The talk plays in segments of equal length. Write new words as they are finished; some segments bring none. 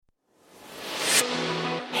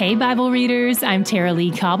Hey, Bible readers, I'm Tara Lee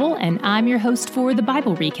Cobble, and I'm your host for the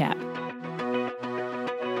Bible Recap.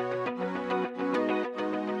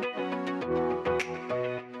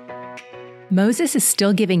 Moses is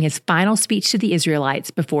still giving his final speech to the Israelites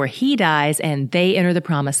before he dies and they enter the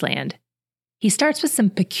Promised Land. He starts with some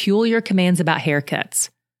peculiar commands about haircuts.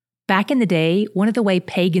 Back in the day, one of the ways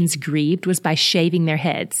pagans grieved was by shaving their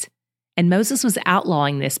heads, and Moses was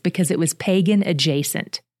outlawing this because it was pagan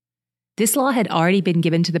adjacent. This law had already been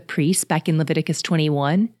given to the priests back in Leviticus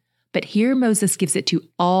 21, but here Moses gives it to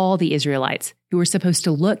all the Israelites who were supposed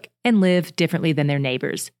to look and live differently than their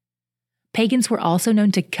neighbors. Pagans were also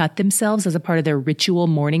known to cut themselves as a part of their ritual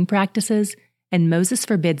mourning practices, and Moses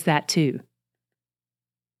forbids that too.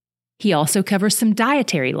 He also covers some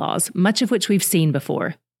dietary laws, much of which we've seen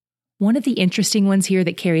before. One of the interesting ones here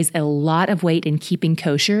that carries a lot of weight in keeping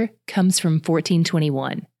kosher comes from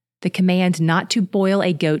 1421, the command not to boil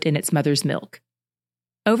a goat in its mother's milk.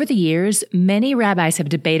 Over the years, many rabbis have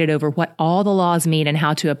debated over what all the laws mean and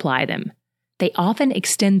how to apply them. They often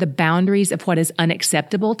extend the boundaries of what is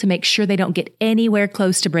unacceptable to make sure they don't get anywhere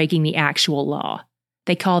close to breaking the actual law.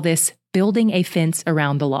 They call this building a fence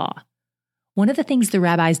around the law. One of the things the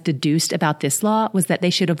rabbis deduced about this law was that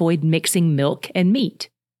they should avoid mixing milk and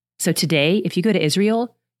meat. So today, if you go to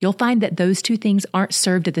Israel, you'll find that those two things aren't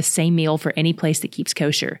served at the same meal for any place that keeps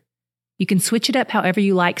kosher. You can switch it up however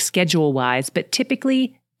you like schedule-wise, but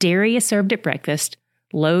typically dairy is served at breakfast,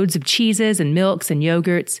 loads of cheeses and milks and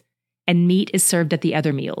yogurts, and meat is served at the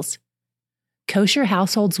other meals. Kosher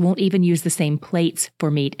households won't even use the same plates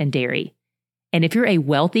for meat and dairy. And if you're a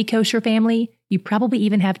wealthy kosher family, you probably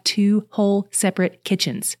even have 2 whole separate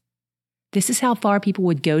kitchens. This is how far people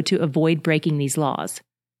would go to avoid breaking these laws.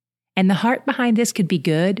 And the heart behind this could be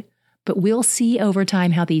good, but we'll see over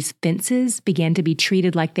time how these fences began to be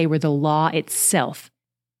treated like they were the law itself,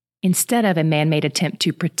 instead of a man-made attempt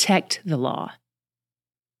to protect the law.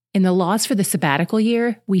 In the laws for the sabbatical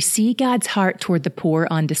year, we see God's heart toward the poor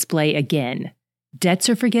on display again. Debts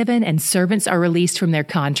are forgiven and servants are released from their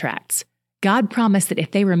contracts. God promised that if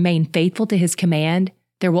they remain faithful to his command,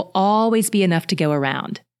 there will always be enough to go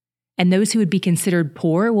around. And those who would be considered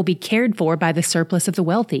poor will be cared for by the surplus of the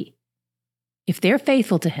wealthy. If they're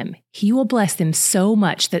faithful to him, he will bless them so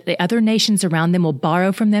much that the other nations around them will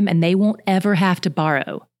borrow from them and they won't ever have to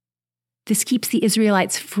borrow. This keeps the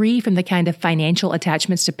Israelites free from the kind of financial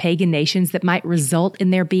attachments to pagan nations that might result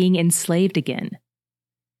in their being enslaved again.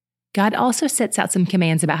 God also sets out some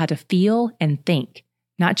commands about how to feel and think,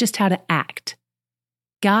 not just how to act.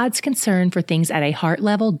 God's concern for things at a heart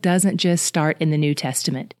level doesn't just start in the New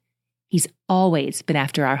Testament. He's always been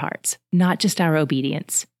after our hearts, not just our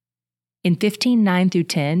obedience. In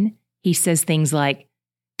 15:9-10, he says things like,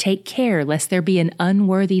 "Take care lest there be an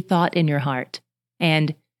unworthy thought in your heart,"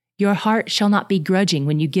 and "Your heart shall not be grudging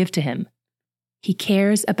when you give to him." He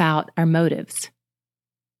cares about our motives.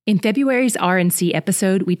 In February's R&C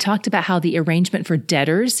episode, we talked about how the arrangement for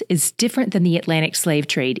debtors is different than the Atlantic slave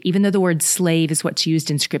trade, even though the word slave is what's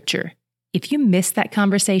used in Scripture. If you missed that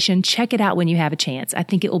conversation, check it out when you have a chance. I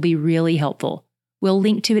think it will be really helpful. We'll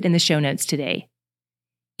link to it in the show notes today.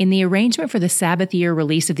 In the arrangement for the Sabbath year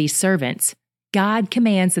release of these servants, God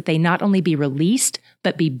commands that they not only be released,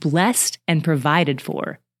 but be blessed and provided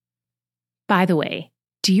for. By the way,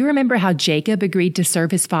 do you remember how Jacob agreed to serve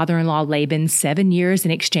his father-in-law Laban 7 years in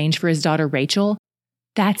exchange for his daughter Rachel?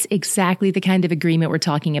 That's exactly the kind of agreement we're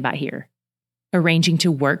talking about here. Arranging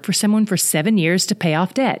to work for someone for 7 years to pay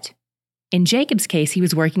off debt. In Jacob's case, he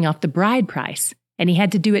was working off the bride price, and he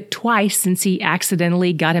had to do it twice since he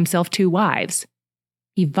accidentally got himself 2 wives.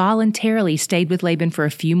 He voluntarily stayed with Laban for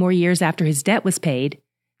a few more years after his debt was paid.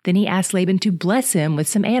 Then he asked Laban to bless him with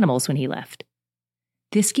some animals when he left.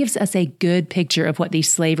 This gives us a good picture of what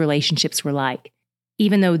these slave relationships were like,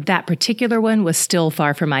 even though that particular one was still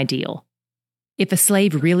far from ideal. If a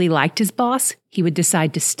slave really liked his boss, he would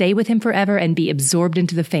decide to stay with him forever and be absorbed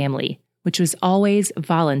into the family, which was always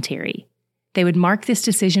voluntary. They would mark this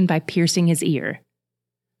decision by piercing his ear.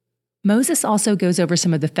 Moses also goes over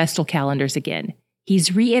some of the festal calendars again.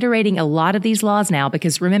 He's reiterating a lot of these laws now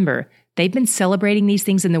because remember, they've been celebrating these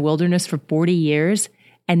things in the wilderness for 40 years,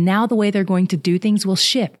 and now the way they're going to do things will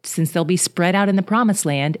shift since they'll be spread out in the Promised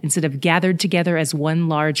Land instead of gathered together as one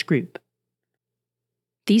large group.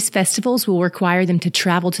 These festivals will require them to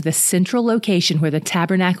travel to the central location where the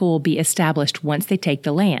tabernacle will be established once they take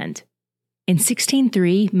the land. In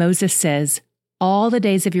 16:3, Moses says, "All the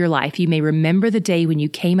days of your life you may remember the day when you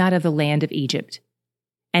came out of the land of Egypt."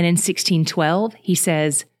 And in 16:12, he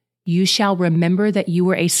says, "You shall remember that you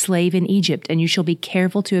were a slave in Egypt, and you shall be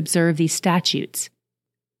careful to observe these statutes."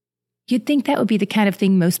 You'd think that would be the kind of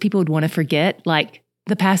thing most people would want to forget, like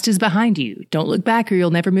the past is behind you. Don't look back or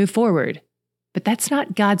you'll never move forward. But that's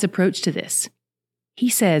not God's approach to this. He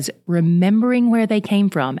says remembering where they came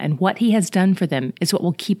from and what he has done for them is what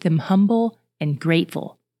will keep them humble and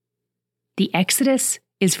grateful. The Exodus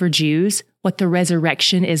is for Jews what the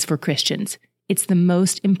resurrection is for Christians. It's the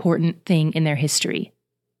most important thing in their history.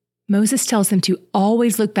 Moses tells them to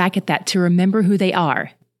always look back at that to remember who they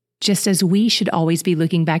are, just as we should always be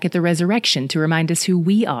looking back at the resurrection to remind us who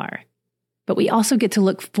we are. But we also get to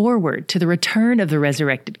look forward to the return of the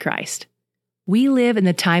resurrected Christ. We live in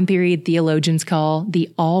the time period theologians call the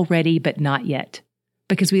already but not yet,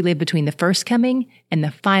 because we live between the first coming and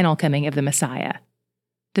the final coming of the Messiah.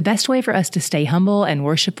 The best way for us to stay humble and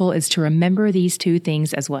worshipful is to remember these two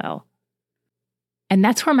things as well. And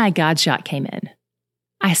that's where my God shot came in.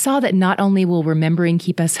 I saw that not only will remembering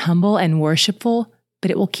keep us humble and worshipful,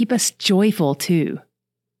 but it will keep us joyful too.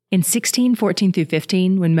 In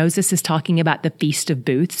 16:14-15, when Moses is talking about the Feast of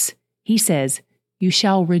Booths, he says, "You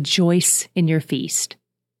shall rejoice in your feast.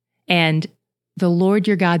 And the Lord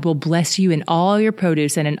your God will bless you in all your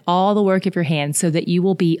produce and in all the work of your hands so that you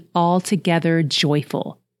will be altogether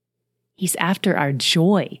joyful." He's after our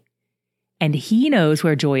joy. And he knows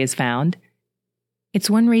where joy is found. It's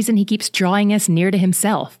one reason he keeps drawing us near to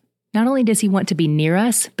himself. Not only does he want to be near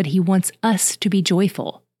us, but he wants us to be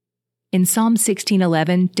joyful. In Psalm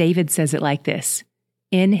 16:11, David says it like this,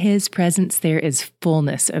 "In his presence there is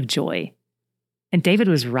fullness of joy." And David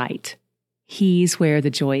was right. He's where the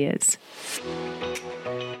joy is.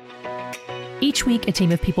 Each week, a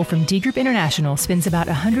team of people from D Group International spends about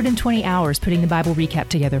 120 hours putting the Bible recap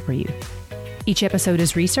together for you. Each episode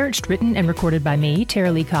is researched, written, and recorded by me,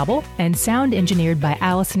 Tara Lee Cobble, and sound engineered by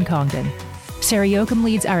Allison Congdon. Sarah Yoakum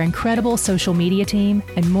leads our incredible social media team,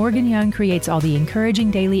 and Morgan Young creates all the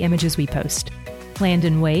encouraging daily images we post.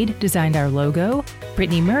 Landon Wade designed our logo.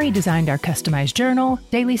 Brittany Murray designed our customized journal,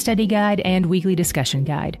 daily study guide, and weekly discussion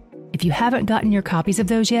guide. If you haven't gotten your copies of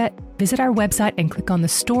those yet, visit our website and click on the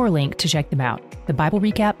store link to check them out,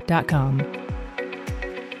 thebiblerecap.com.